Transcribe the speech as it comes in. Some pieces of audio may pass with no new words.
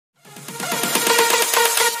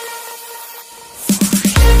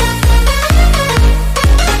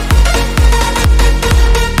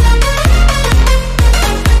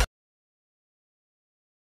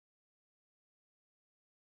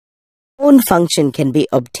phone function can be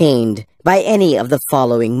obtained by any of the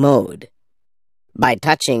following mode. By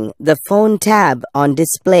touching the phone tab on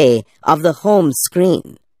display of the home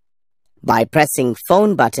screen. By pressing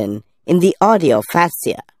phone button in the audio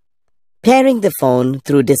fascia. Pairing the phone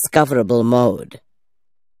through discoverable mode.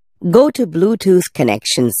 Go to Bluetooth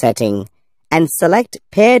connection setting and select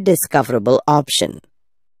Pair Discoverable option.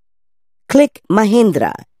 Click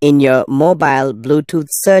Mahindra in your mobile Bluetooth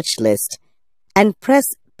search list and press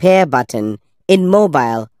Pair button in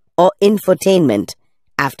mobile or infotainment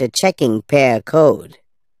after checking pair code.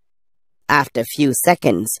 After few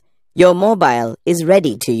seconds, your mobile is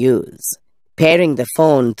ready to use. Pairing the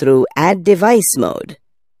phone through Add Device mode.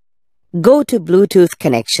 Go to Bluetooth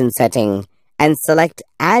connection setting and select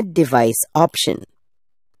Add Device option.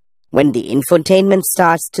 When the infotainment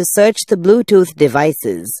starts to search the Bluetooth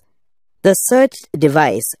devices, the searched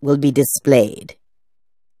device will be displayed.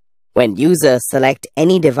 When users select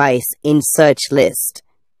any device in search list,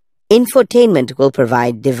 infotainment will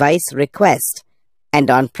provide device request and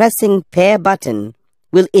on pressing Pair button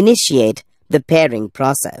will initiate the pairing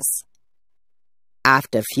process.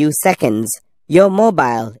 After few seconds, your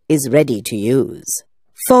mobile is ready to use.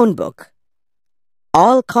 Phone book.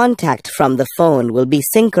 All contact from the phone will be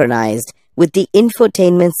synchronized with the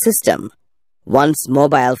infotainment system once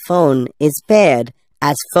mobile phone is paired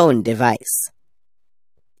as phone device.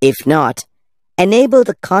 If not, enable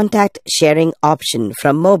the contact sharing option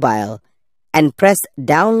from mobile and press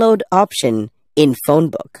download option in phone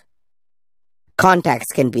book.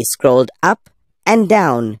 Contacts can be scrolled up and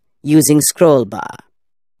down using scroll bar.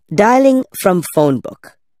 Dialing from phone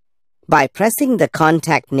book. By pressing the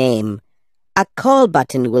contact name, a call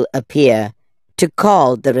button will appear to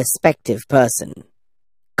call the respective person.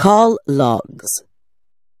 Call logs.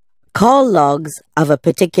 Call logs of a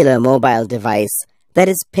particular mobile device that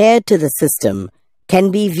is paired to the system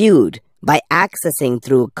can be viewed by accessing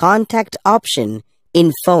through Contact option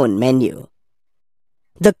in phone menu.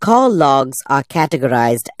 The call logs are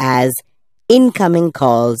categorized as incoming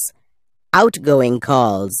calls, outgoing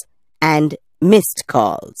calls, and missed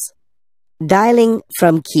calls. Dialing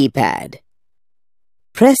from keypad.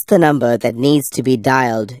 Press the number that needs to be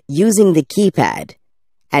dialed using the keypad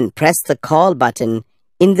and press the call button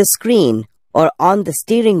in the screen or on the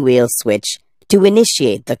steering wheel switch to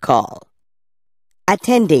initiate the call.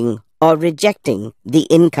 Attending or rejecting the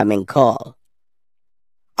incoming call.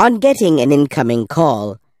 On getting an incoming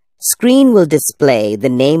call, screen will display the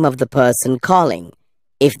name of the person calling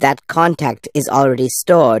if that contact is already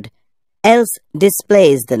stored, else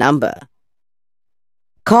displays the number.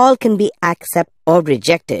 Call can be accept or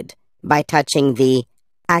rejected by touching the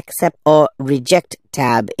Accept or Reject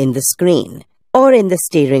tab in the screen or in the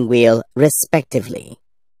steering wheel respectively.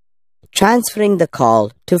 Transferring the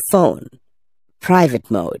call to phone. Private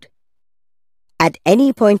mode. At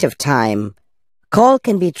any point of time, call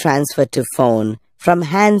can be transferred to phone from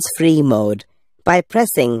hands-free mode by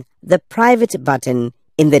pressing the private button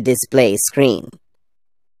in the display screen.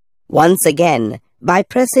 Once again, by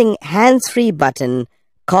pressing hands-free button,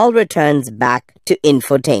 call returns back to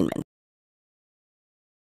infotainment.